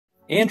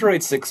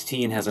Android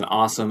 16 has an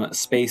awesome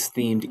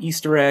space-themed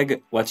Easter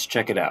egg. Let's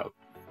check it out.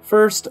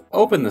 First,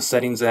 open the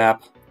Settings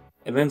app,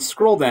 and then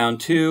scroll down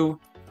to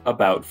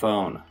About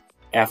Phone.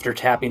 After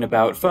tapping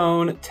About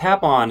Phone,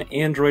 tap on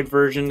Android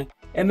version,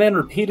 and then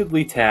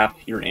repeatedly tap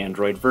your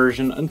Android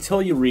version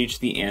until you reach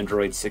the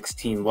Android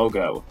 16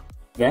 logo.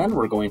 Then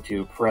we're going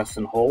to press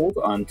and hold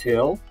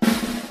until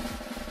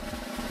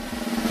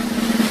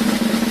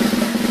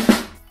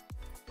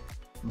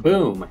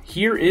boom!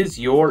 Here is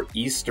your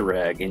Easter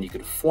egg, and you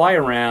can fly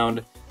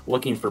around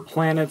looking for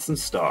planets and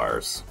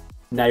stars.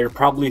 Now you're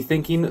probably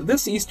thinking,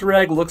 this Easter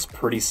egg looks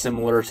pretty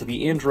similar to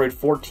the Android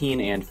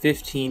 14 and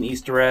 15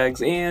 Easter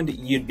eggs, and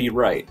you'd be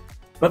right.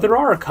 But there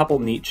are a couple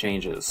neat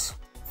changes.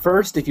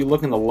 First, if you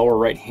look in the lower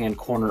right-hand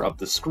corner of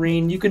the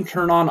screen, you can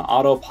turn on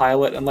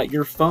autopilot and let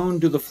your phone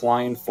do the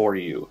flying for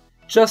you,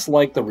 just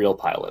like the real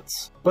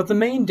pilots. But the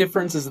main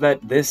difference is that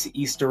this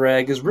Easter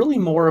egg is really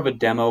more of a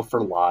demo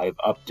for live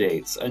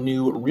updates, a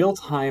new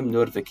real-time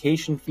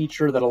notification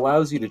feature that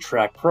allows you to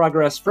track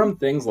progress from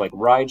things like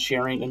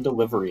ride-sharing and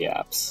delivery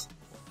apps.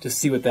 To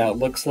see what that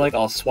looks like,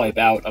 I'll swipe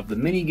out of the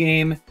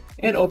minigame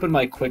and open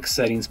my quick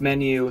settings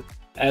menu.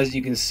 As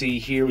you can see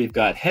here, we've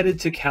got headed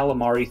to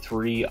Calamari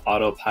 3,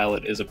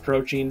 autopilot is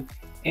approaching,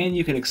 and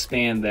you can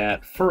expand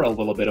that for a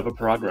little bit of a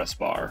progress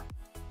bar.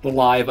 The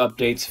live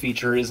updates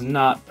feature is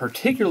not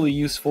particularly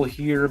useful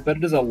here, but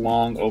it is a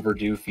long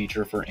overdue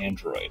feature for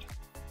Android.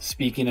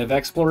 Speaking of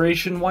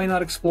exploration, why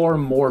not explore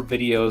more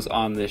videos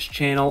on this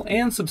channel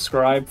and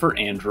subscribe for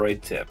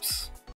Android tips?